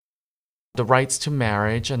The rights to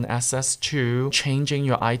marriage and access to changing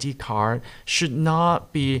your ID card should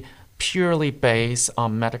not be purely based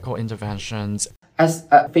on medical interventions. As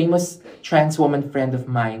a famous trans woman friend of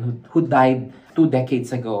mine who died 2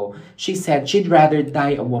 decades ago, she said she'd rather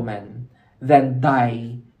die a woman than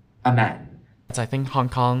die a man. I think Hong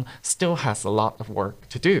Kong still has a lot of work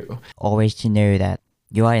to do. Always to know that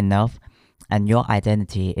you are enough and your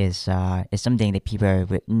identity is something that people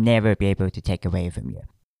would never be able to take away from you.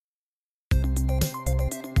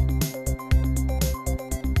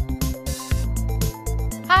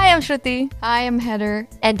 Hi, I'm Shruti. Hi, I'm Heather.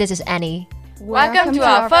 And this is Annie. Welcome to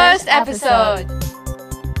our first episode.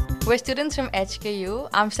 We're students from HKU.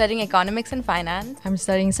 I'm studying economics and finance. I'm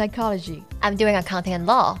studying psychology. I'm doing accounting and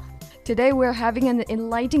law. Today, we're having an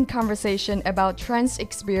enlightening conversation about trans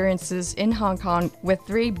experiences in Hong Kong with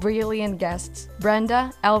three brilliant guests,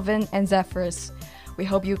 Brenda, Alvin, and Zephyrus. We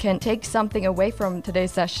hope you can take something away from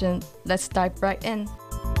today's session. Let's dive right in.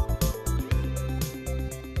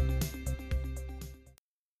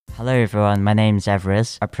 Hello everyone, my name is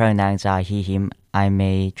Zephyrus. Our pronouns are he, him. I'm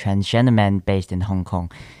a transgender man based in Hong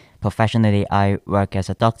Kong. Professionally, I work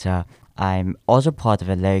as a doctor. I'm also part of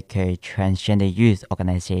a local transgender youth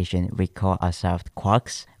organization. We call ourselves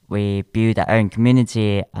Quarks. We build our own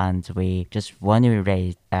community and we just want to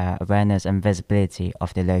raise awareness and visibility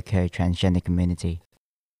of the local transgender community.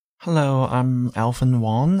 Hello, I'm Alvin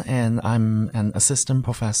Wong, and I'm an assistant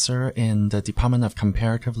professor in the Department of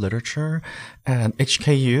Comparative Literature at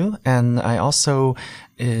HKU, and I also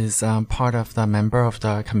is part of the member of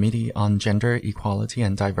the Committee on Gender Equality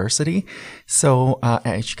and Diversity. So at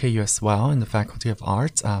HKU as well, in the Faculty of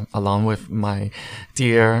Arts, along with my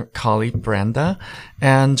dear colleague Brenda.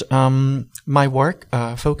 And my work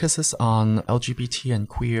focuses on LGBT and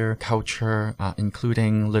queer culture,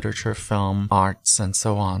 including literature, film, arts, and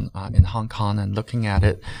so on in Hong Kong, and looking at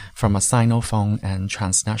it from a Sinophone and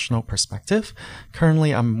transnational perspective.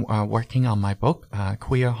 Currently, I'm working on my book,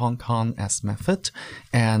 Queer Hong Kong as Method,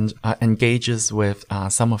 and engages with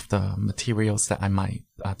some of the materials that I might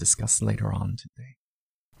discuss later on today.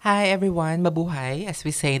 Hi everyone, mabuhay, as we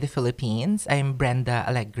say in the Philippines. I'm Brenda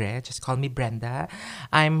Alegre, just call me Brenda.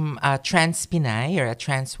 I'm a trans Pinay, or a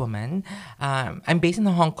trans woman. I'm based in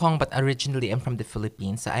Hong Kong, but originally I'm from the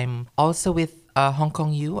Philippines. I'm also with Hong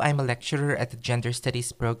Kong U. I'm a lecturer at the Gender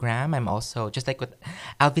Studies program. I'm also, just like what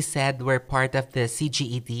Alvi said, we're part of the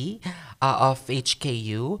CGED of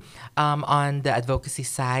HKU. On the advocacy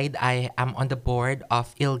side, I am on the board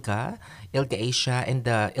of ILGA Asia, and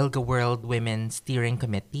the ILGA World Women Steering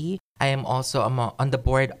Committee. I am also on the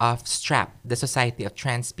board of STRAP, the Society of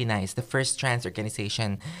Trans Pinays, the first trans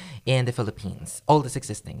organization in the Philippines, oldest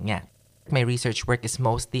existing, yeah. My research work is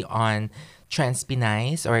mostly on trans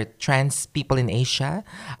Pinays, or trans people in Asia,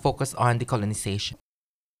 focused on decolonization.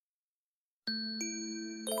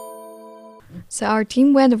 So our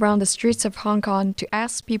team went around the streets of Hong Kong to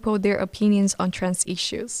ask people their opinions on trans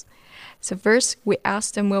issues. So first, we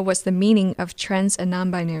asked them what was the meaning of trans and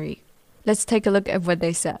non-binary. Let's take a look at what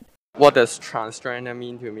they said. What does transgender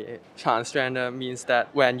mean to me? Transgender means that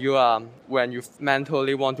when you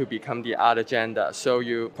mentally want to become the other gender, so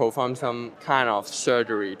you perform some kind of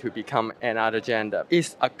surgery to become another gender.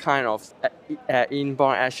 It's a kind of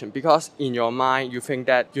inborn action, because in your mind you think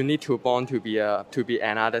that you need to born to be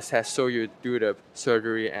another sex, so you do the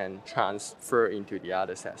surgery and transfer into the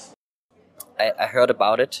other sex. I heard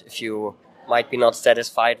about it. If you might be not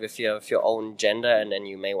satisfied with your own gender, and then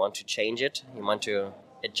you may want to change it. You want to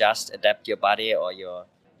adapt your body or your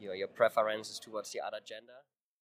preferences towards the other gender.